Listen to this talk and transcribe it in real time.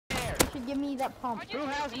should give me that pump. Who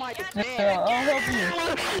has my dick? Yeah, I'll help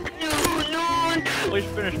you. Please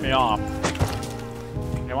finish me off.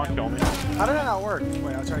 You want to kill me? How did that not work?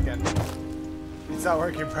 Wait, I'll try again. It's not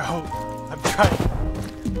working, bro. I'm trying.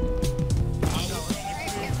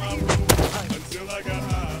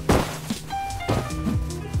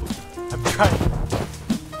 I'm trying.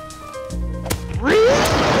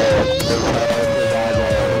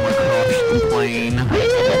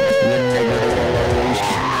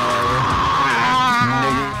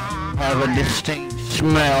 Have a distinct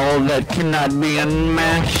smell that cannot be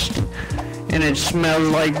unmasked, and it smells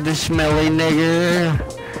like the smelly nigger.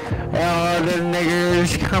 Oh, the nigger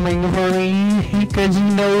is coming for me because he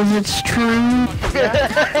knows it's true.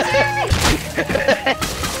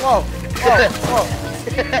 Whoa, whoa, whoa.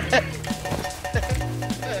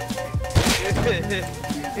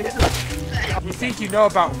 You think you know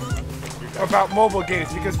about mobile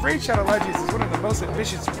games because Raid Shadow Legends is one of the most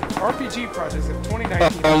ambitious RPG projects of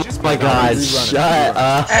 2019. Oh my god, shut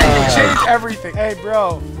up. And it changed everything. Hey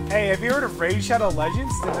bro, hey, have you heard of Raid Shadow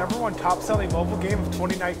Legends? The #1 top-selling mobile game of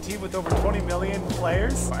 2019 with over 20 million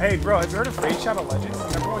players? Hey bro, have you heard of Raid Shadow Legends?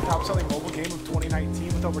 The #1 top-selling mobile game of 2019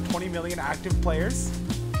 with over 20 million active players?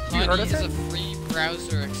 You heard of it? Is a free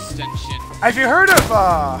browser extension. Have you heard of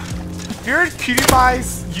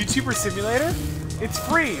PewDiePie's YouTuber Simulator? It's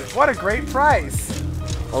free. What a great price.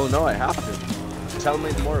 Oh no, I have to. Tell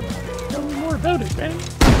me more about it. Tell me more about it, man.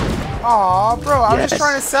 Aw, bro, I'm just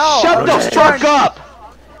trying to sell. Shut the fuck up!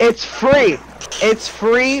 It's free. It's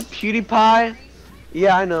free, PewDiePie.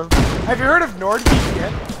 Yeah, I know. Have you heard of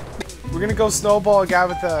NordVPN? We're gonna go snowball a guy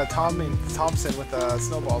with Thompson with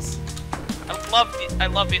snowballs. I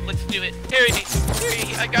love it. Let's do it. Harry,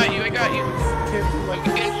 I got you. I can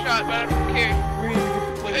get a shot, but I don't care.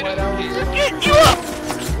 Get you up!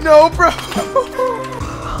 No, bro.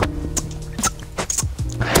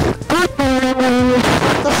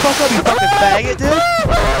 What the fuck up, you fucking faggot,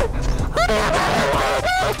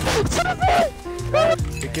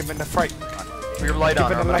 dude? You're giving the fright. Put your light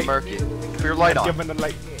on, I'm gonna murk you. Put your light on. I'm giving the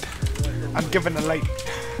light. I'm giving the light.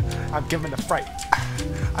 I'm giving the fright.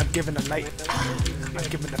 I'm giving the light. I'm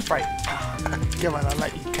giving the fright. I'm giving the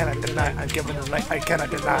light. You cannot deny. I'm giving the light. I cannot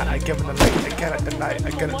deny. I'm giving the light. I cannot deny.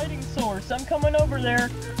 I cannot. Lighting source. I'm coming over there.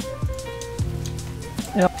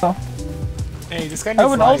 Yeah. Hey, this guy needs I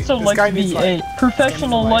would light. also This like guy to needs be light. a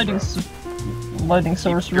professional lighting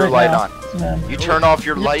source Keep your right light now. on. Yeah. You turn off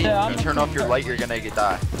your light. Yeah, You turn off your light, you're gonna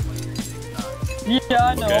die. Yeah,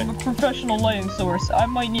 I know. Okay. I'm a professional lighting source. I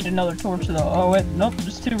might need another torch though. Oh wait, nope,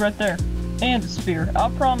 just two right there. And a spear. I'll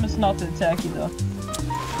promise not to attack you though.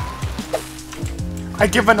 I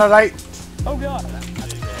give him the light. Oh god.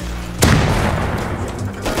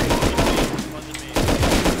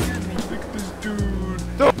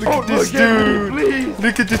 Look at this dude. Please.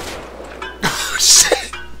 Look at this. Oh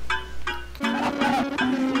shit.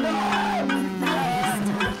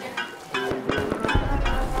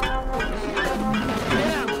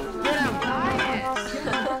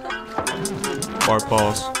 Fart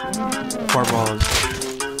balls. Fart balls.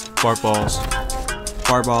 Fart balls.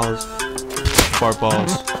 Fart balls. Fart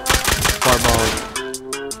balls. Fart balls.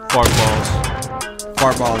 Fart balls.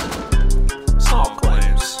 Fart balls. Small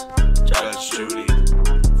claims. Judge Judy.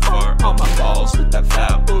 Fart on my balls with that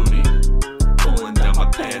fat booty. Pulling down my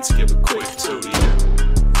pants, give a quick tootie.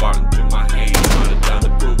 Farting through my hands, running down the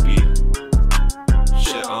boopy.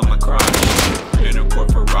 Shit on my crotch. In a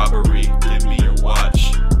court for robbery. Give me your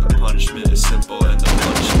watch. The punishment is simple and the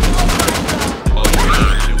punishment is quick. All you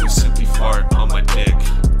gotta do is simply fart on my dick.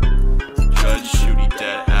 Judge Judy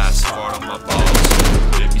dead ass fart on my balls.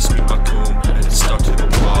 Baby sweep my coom and it's stuck to the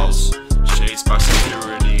walls. Chased by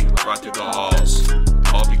security right through the halls.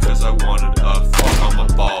 All because I wanted a fart on my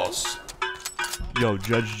balls. Yo,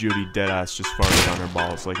 Judge Judy deadass just farted on her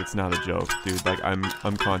balls. Like, it's not a joke, dude. Like, I'm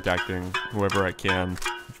contacting whoever I can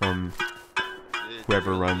from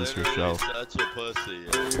whoever runs her show.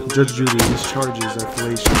 Judge Judy, these charges are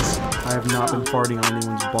fallacious. I have not been farting on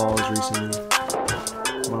anyone's balls recently.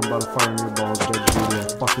 But I'm about to fart on your balls, Judge Judy. I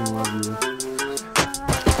fucking love you.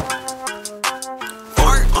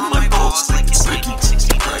 Fart on my balls like it's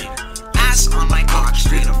 1969. Ass on my cock,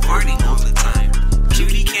 straight up farting all the time.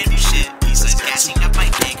 Judy can't do shit besides gassing up my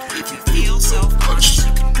dick. If you feel self-conscious,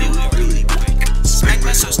 you can do it really quick.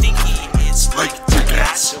 Smegma so stinky, it's like to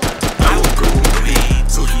gas. I will go away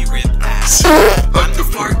till he rip ass. I'm the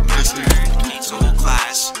fart master, hates whole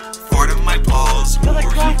class. Fart on my balls,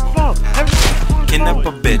 kidnap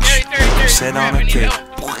a bitch, sit on a kid,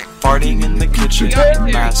 farting in the kitchen,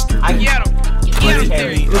 masturbate. Put it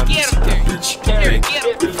in the bitch.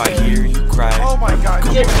 If I hear you cry, Oh my god. I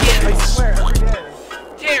swear every day.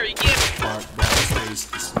 Terry, get him!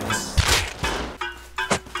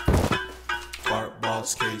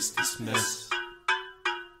 balls case dismissed.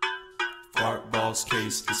 Fart balls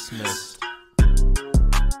case dismissed.